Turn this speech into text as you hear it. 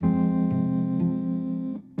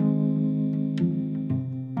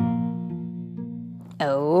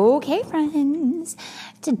Okay, friends.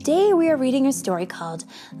 Today we are reading a story called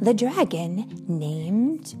The Dragon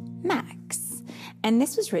Named Max. And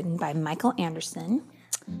this was written by Michael Anderson.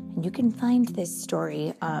 And you can find this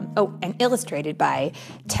story, and illustrated by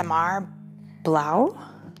Tamar Blau.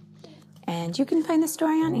 And you can find the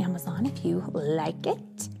story on Amazon if you like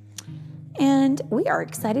it. And we are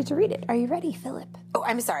excited to read it. Are you ready, Philip? Oh,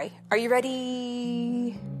 I'm sorry. Are you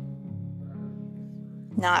ready?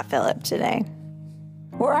 Not Philip today.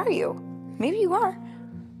 Or are you? Maybe you are.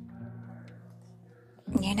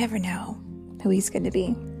 You never know who he's going to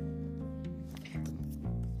be.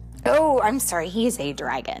 Oh, I'm sorry. He is a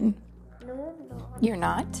dragon. No, I'm not. You're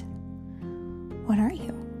not? What are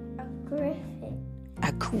you? A griffin.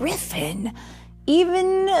 A griffin?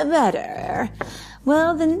 Even better.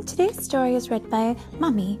 Well, then today's story is read by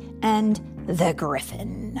Mommy and the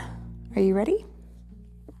Griffin. Are you ready?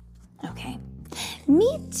 Okay.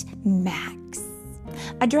 Meet Max,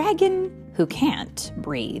 a dragon who can't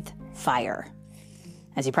breathe fire.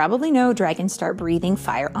 As you probably know, dragons start breathing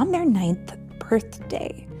fire on their 9th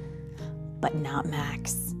birthday. But not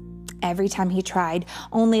Max. Every time he tried,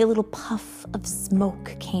 only a little puff of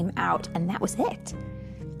smoke came out, and that was it.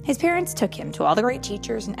 His parents took him to all the great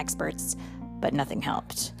teachers and experts, but nothing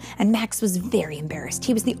helped. And Max was very embarrassed.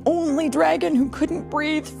 He was the only dragon who couldn't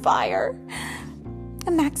breathe fire.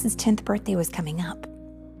 And Max's 10th birthday was coming up.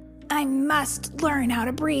 I must learn how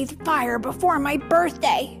to breathe fire before my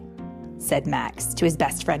birthday, said Max to his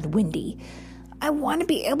best friend, Wendy. I want to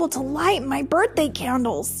be able to light my birthday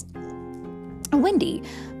candles. Wendy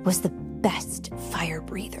was the best fire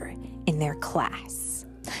breather in their class.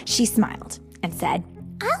 She smiled and said,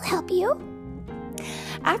 I'll help you.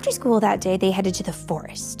 After school that day, they headed to the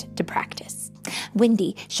forest to practice.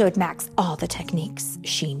 Wendy showed Max all the techniques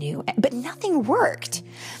she knew, but nothing worked.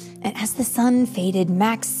 And as the sun faded,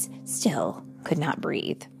 Max still could not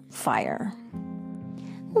breathe fire.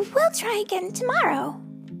 We'll try again tomorrow,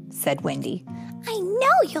 said Wendy. I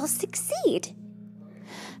know you'll succeed.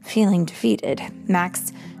 Feeling defeated,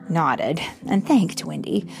 Max nodded and thanked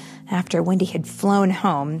Wendy. After Wendy had flown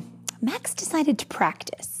home, Max decided to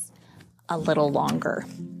practice a little longer.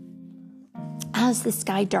 As the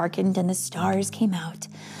sky darkened and the stars came out,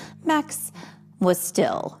 Max was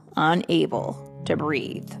still unable to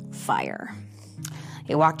breathe fire.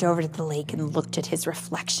 He walked over to the lake and looked at his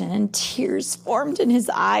reflection, and tears formed in his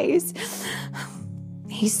eyes.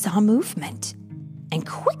 He saw movement and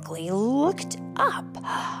quickly looked up.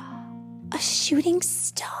 A shooting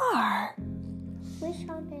star. Wish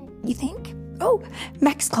on it. You think? Oh,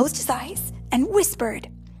 Max closed his eyes and whispered,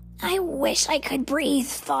 I wish I could breathe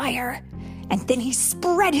fire. And then he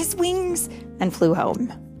spread his wings and flew home.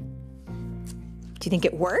 Do you think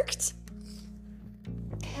it worked?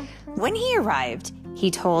 When he arrived,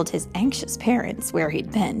 he told his anxious parents where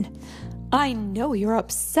he'd been. I know you're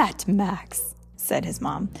upset, Max, said his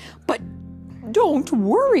mom, but don't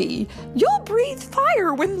worry. You'll breathe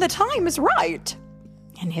fire when the time is right.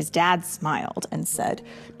 And his dad smiled and said,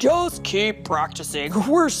 just keep practicing.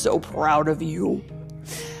 We're so proud of you.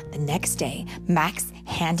 The next day, Max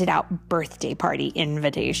handed out birthday party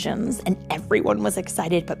invitations, and everyone was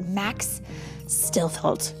excited, but Max still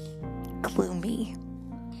felt gloomy.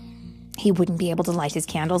 He wouldn't be able to light his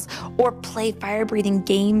candles or play fire-breathing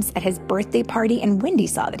games at his birthday party, and Wendy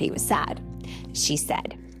saw that he was sad. She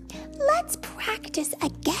said, let's practice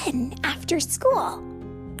again after school.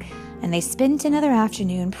 And they spent another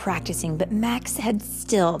afternoon practicing, but Max had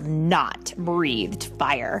still not breathed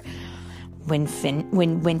fire when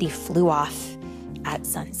Wendy flew off at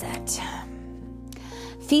sunset.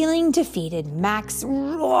 Feeling defeated, Max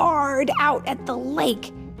roared out at the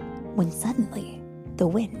lake when suddenly the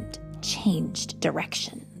wind changed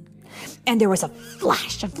direction. And there was a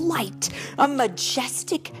flash of light. A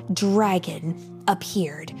majestic dragon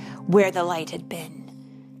appeared where the light had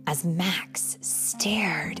been. As Max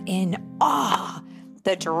stared in awe,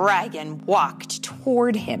 the dragon walked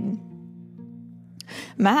toward him.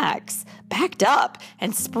 Max backed up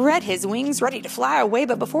and spread his wings ready to fly away,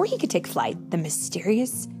 but before he could take flight, the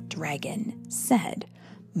mysterious dragon said,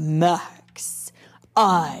 Max,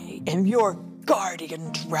 I am your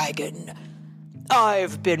guardian dragon.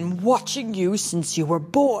 I've been watching you since you were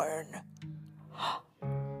born.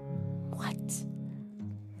 What?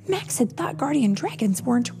 Max had thought guardian dragons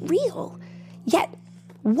weren't real, yet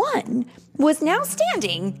one was now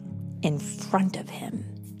standing in front of him.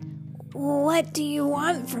 What do you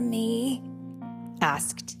want from me?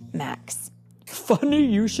 Asked Max. Funny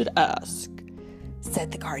you should ask,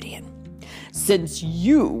 said the guardian, since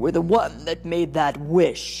you were the one that made that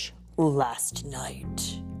wish last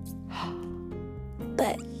night.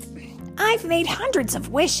 But I've made hundreds of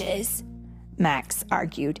wishes, Max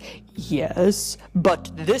argued. Yes,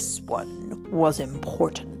 but this one was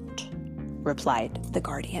important, replied the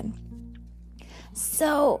guardian.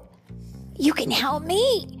 So, you can help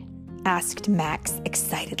me? Asked Max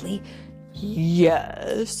excitedly.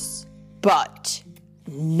 Yes, but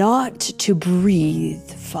not to breathe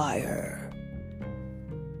fire,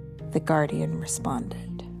 the guardian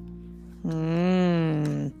responded.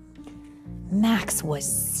 Max was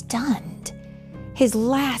stunned. His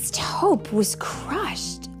last hope was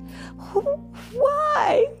crushed.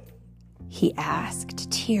 Why? He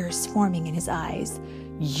asked, tears forming in his eyes.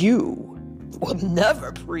 You will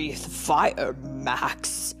never breathe fire,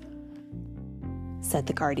 Max, said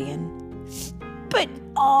the guardian. But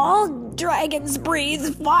all dragons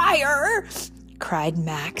breathe fire, cried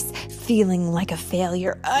Max, feeling like a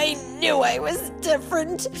failure. I knew I was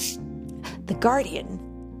different. The guardian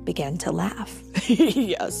began to laugh.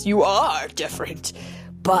 Yes, you are different,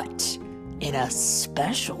 but in a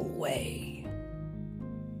special way.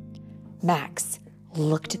 Max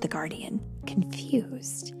looked at the guardian,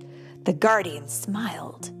 confused. The guardian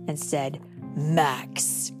smiled and said,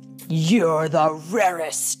 Max, you're the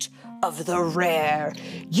rarest of the rare.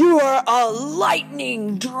 You are a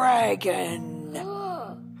lightning dragon.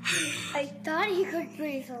 I thought he could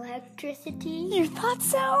breathe electricity. You thought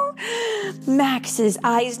so? Max's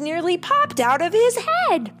eyes nearly popped out of his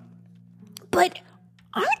head. But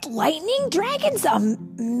aren't lightning dragons a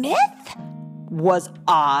myth? Was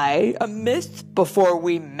I a myth before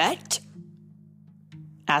we met?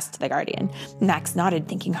 Asked the guardian. Max nodded,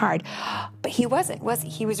 thinking hard. But he wasn't, was he?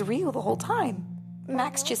 He was real the whole time.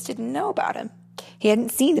 Max just didn't know about him. He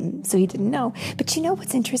hadn't seen him, so he didn't know. But you know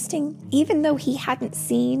what's interesting? Even though he hadn't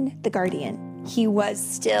seen the guardian, he was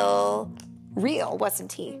still real,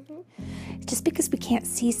 wasn't he? Just because we can't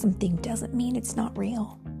see something doesn't mean it's not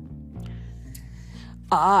real.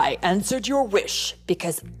 I answered your wish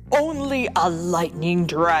because only a lightning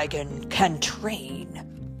dragon can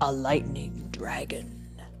train a lightning dragon.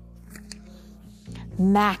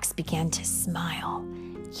 Max began to smile.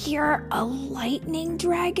 You're a lightning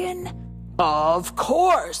dragon? Of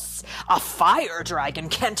course! A fire dragon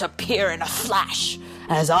can't appear in a flash,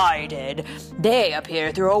 as I did. They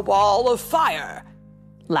appear through a wall of fire,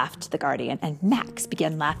 laughed the guardian, and Max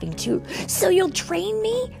began laughing too. So you'll train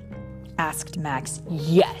me? Asked Max.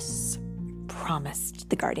 Yes, promised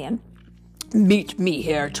the guardian. Meet me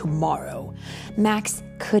here tomorrow. Max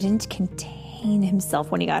couldn't contain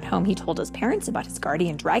himself when he got home. He told his parents about his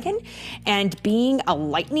guardian dragon and being a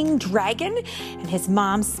lightning dragon, and his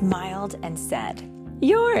mom smiled and said,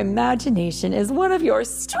 Your imagination is one of your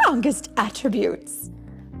strongest attributes.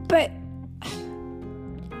 But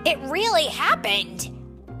it really happened,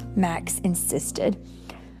 Max insisted.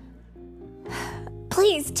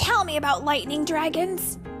 Please tell me about lightning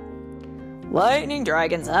dragons. Lightning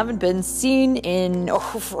dragons haven't been seen in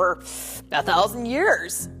over 1,000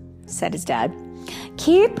 years, said his dad.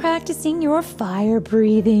 Keep practicing your fire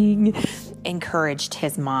breathing, encouraged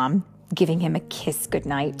his mom, giving him a kiss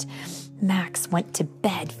goodnight. Max went to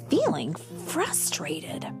bed feeling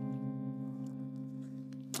frustrated.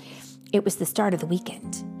 It was the start of the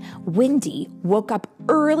weekend. Max woke up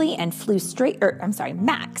early and flew straight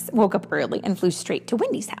to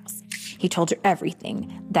Wendy's house. He told her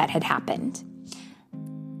everything that had happened.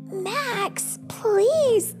 Max,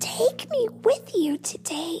 please take me with you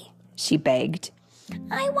today, she begged.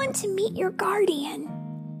 I want to meet your guardian.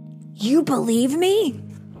 You believe me?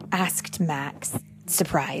 Asked Max,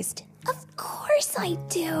 surprised. Of course I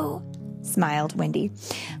do, smiled Wendy.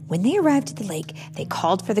 When they arrived at the lake, they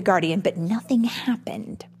called for the guardian, but nothing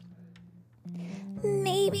happened.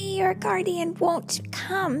 Maybe your guardian won't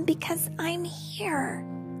come because I'm here,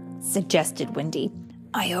 suggested Wendy.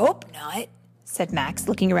 I hope not, said Max,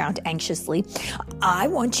 looking around anxiously. I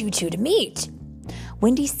want you two to meet.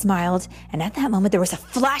 Wendy smiled, and at that moment there was a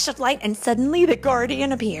flash of light, and suddenly the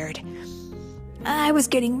guardian appeared. I was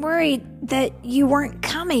getting worried that you weren't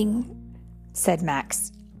coming, said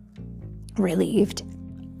Max, relieved.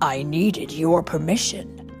 I needed your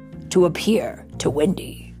permission to appear to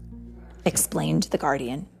Wendy, explained the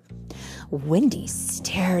guardian. Wendy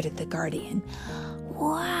stared at the guardian.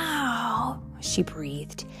 Wow, she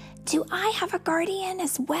breathed. Do I have a guardian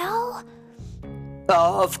as well?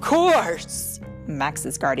 Of course,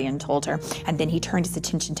 Max's guardian told her, and then he turned his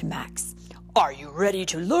attention to Max. Are you ready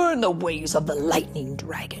to learn the ways of the lightning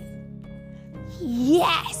dragon?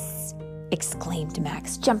 Yes, exclaimed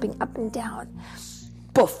Max, jumping up and down.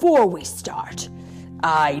 Before we start,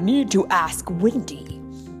 I need to ask Wendy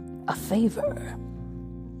a favor,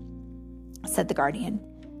 said the guardian.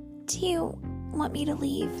 Do you want me to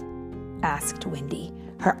leave? asked Wendy,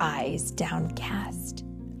 her eyes downcast.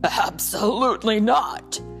 Absolutely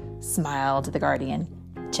not, smiled the guardian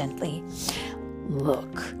gently.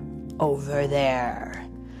 Look over there.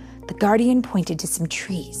 The guardian pointed to some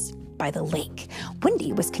trees by the lake.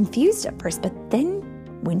 Wendy was confused at first, but then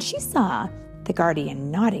when she saw the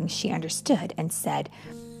guardian nodding, she understood and said,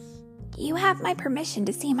 "You have my permission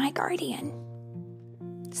to see my guardian."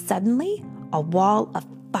 Suddenly, a wall of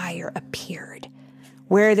fire appeared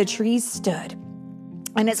where the trees stood.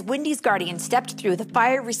 And as Wendy's guardian stepped through, the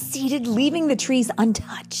fire receded, leaving the trees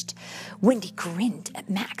untouched. Wendy grinned at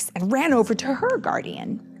Max and ran over to her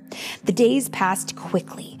guardian. The days passed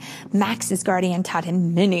quickly. Max's guardian taught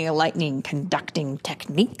him many lightning conducting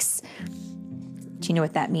techniques. Do you know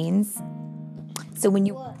what that means? So when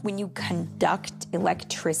you conduct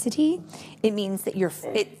electricity, it means that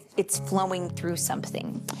it's flowing through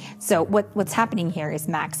something. So what's happening here is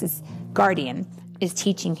Max's guardian is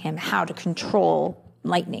teaching him how to control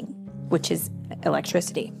lightning, which is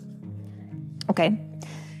electricity. Okay.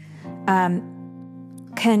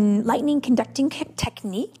 Lightning conducting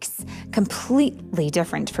techniques completely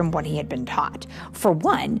different from what he had been taught. For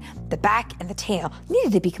one, the back and the tail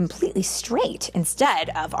needed to be completely straight instead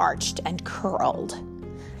of arched and curled.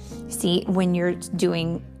 See, when you're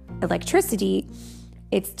doing electricity,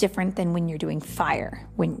 it's different than when you're doing fire,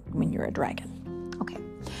 when you're a dragon. Okay.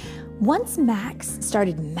 Once Max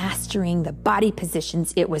started mastering the body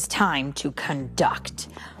positions, it was time to conduct,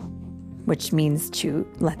 which means to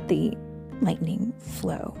let the lightning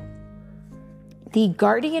flow. The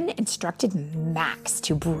guardian instructed Max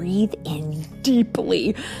to breathe in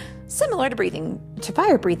deeply, similar to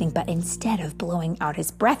fire breathing, but instead of blowing out his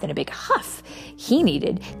breath in a big huff, he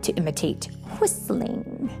needed to imitate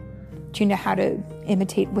whistling. Do you know how to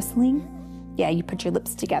imitate whistling? Yeah, you put your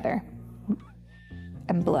lips together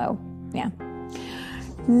and blow. Yeah.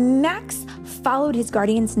 Max followed his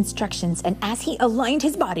guardian's instructions, and as he aligned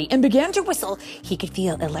his body and began to whistle, he could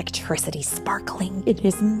feel electricity sparkling in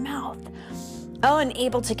his mouth.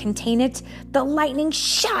 Unable to contain it, the lightning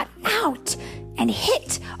shot out and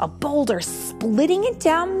hit a boulder, splitting it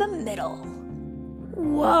down the middle.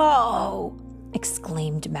 "Whoa!"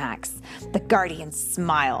 exclaimed Max. The guardian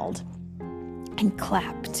smiled and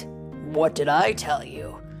clapped. "What did I tell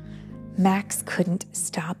you?" Max couldn't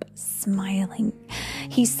stop smiling.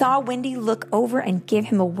 He saw Wendy look over and give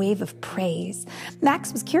him a wave of praise.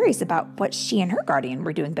 Max was curious about what she and her guardian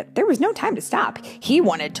were doing, but there was no time to stop. He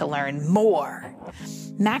wanted to learn more.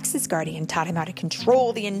 Max's guardian taught him how to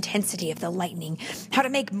control the intensity of the lightning, how to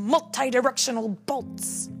make multi-directional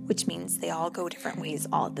bolts, which means they all go different ways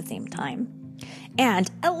all at the same time,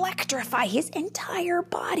 and electrify his entire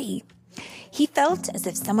body. He felt as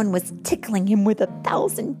if someone was tickling him with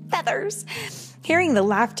 1,000 feathers. Hearing the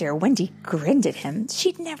laughter, Wendy grinned at him.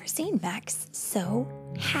 She'd never seen Max so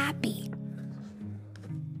happy.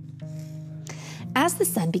 As the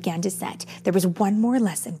sun began to set, there was one more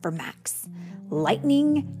lesson for Max: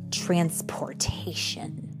 lightning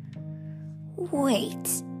transportation.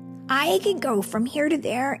 "Wait, I can go from here to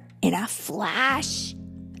there in a flash?"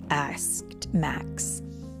 asked Max.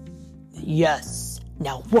 "Yes.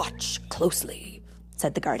 Now watch closely,"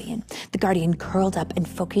 said the guardian. The guardian curled up and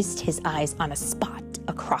focused his eyes on a spot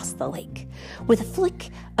across the lake. With a flick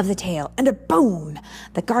of the tail and a boom,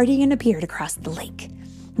 the guardian appeared across the lake.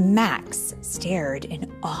 Max stared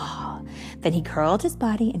in awe. Then he curled his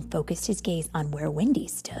body and focused his gaze on where Wendy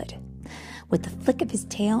stood. With the flick of his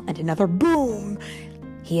tail and another boom,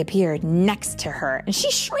 he appeared next to her, and she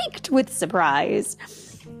shrieked with surprise.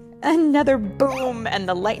 Another boom, and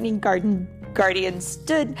the lightning guardian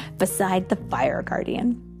stood beside the fire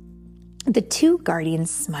guardian. The two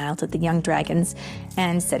guardians smiled at the young dragons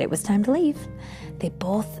and said it was time to leave. They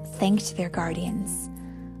both thanked their guardians.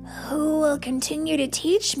 "Who will continue to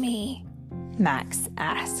teach me?" Max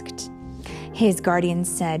asked. His guardian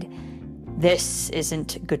said, "This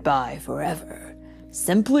isn't goodbye forever.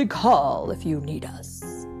 Simply call if you need us."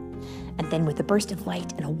 And then with a burst of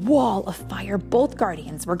light and a wall of fire, both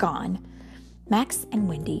guardians were gone. Max and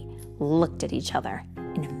Wendy looked at each other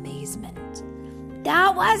in amazement.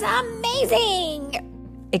 "That was amazing!"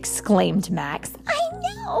 exclaimed Max. "I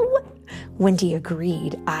know!" Wendy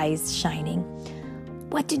agreed, eyes shining.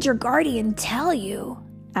 "What did your guardian tell you?"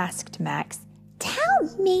 asked Max.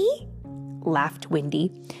 "Tell me?" laughed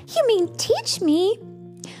Wendy. "You mean teach me?"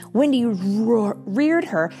 Wendy reared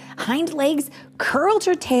her hind legs, curled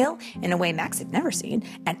her tail in a way Max had never seen,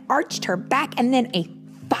 and arched her back, and then a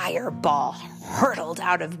fireball hurtled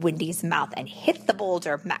out of Wendy's mouth and hit the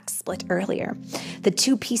boulder Max split earlier. The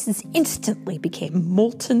two pieces instantly became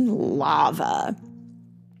molten lava.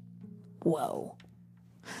 Whoa.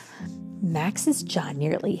 Max's jaw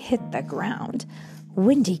nearly hit the ground.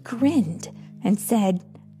 Wendy grinned and said,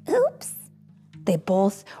 "Oops." They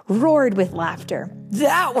both roared with laughter.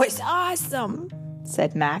 "That was awesome,"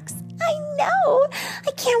 said Max. "I know.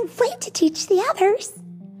 I can't wait to teach the others,"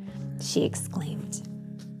 she exclaimed.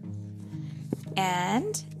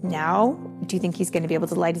 And now, do you think he's going to be able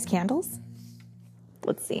to light his candles?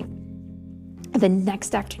 Let's see. The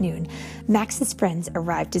next afternoon, Max's friends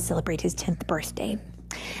arrived to celebrate his 10th birthday.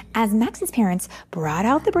 As Max's parents brought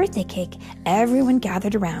out the birthday cake, everyone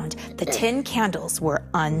gathered around. The 10 candles were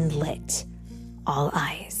unlit. All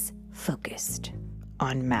eyes focused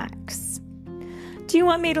on Max. "Do you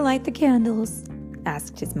want me to light the candles?"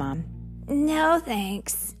 asked his mom. "No,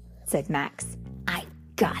 thanks," said Max. "I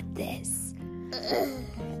got this."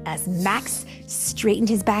 As Max straightened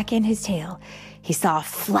his back and his tail, he saw a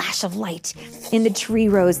flash of light in the tree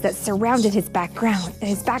rows that surrounded his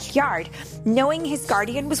backyard. Knowing his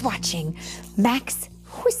guardian was watching, Max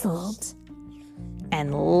whistled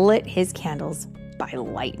and lit his candles by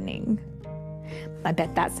lightning. I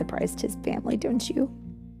bet that surprised his family, don't you?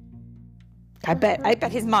 I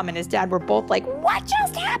bet his mom and his dad were both like, "What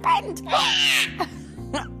just happened?"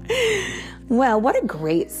 Well, what a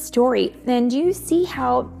great story. And you see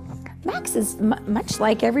how Max is much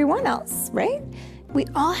like everyone else, right? We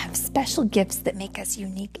all have special gifts that make us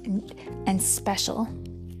unique and special.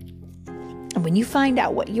 And when you find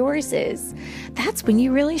out what yours is, that's when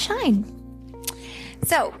you really shine.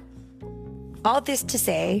 So, all this to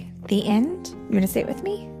say, the end. You want to say it with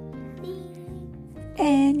me?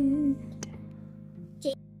 End.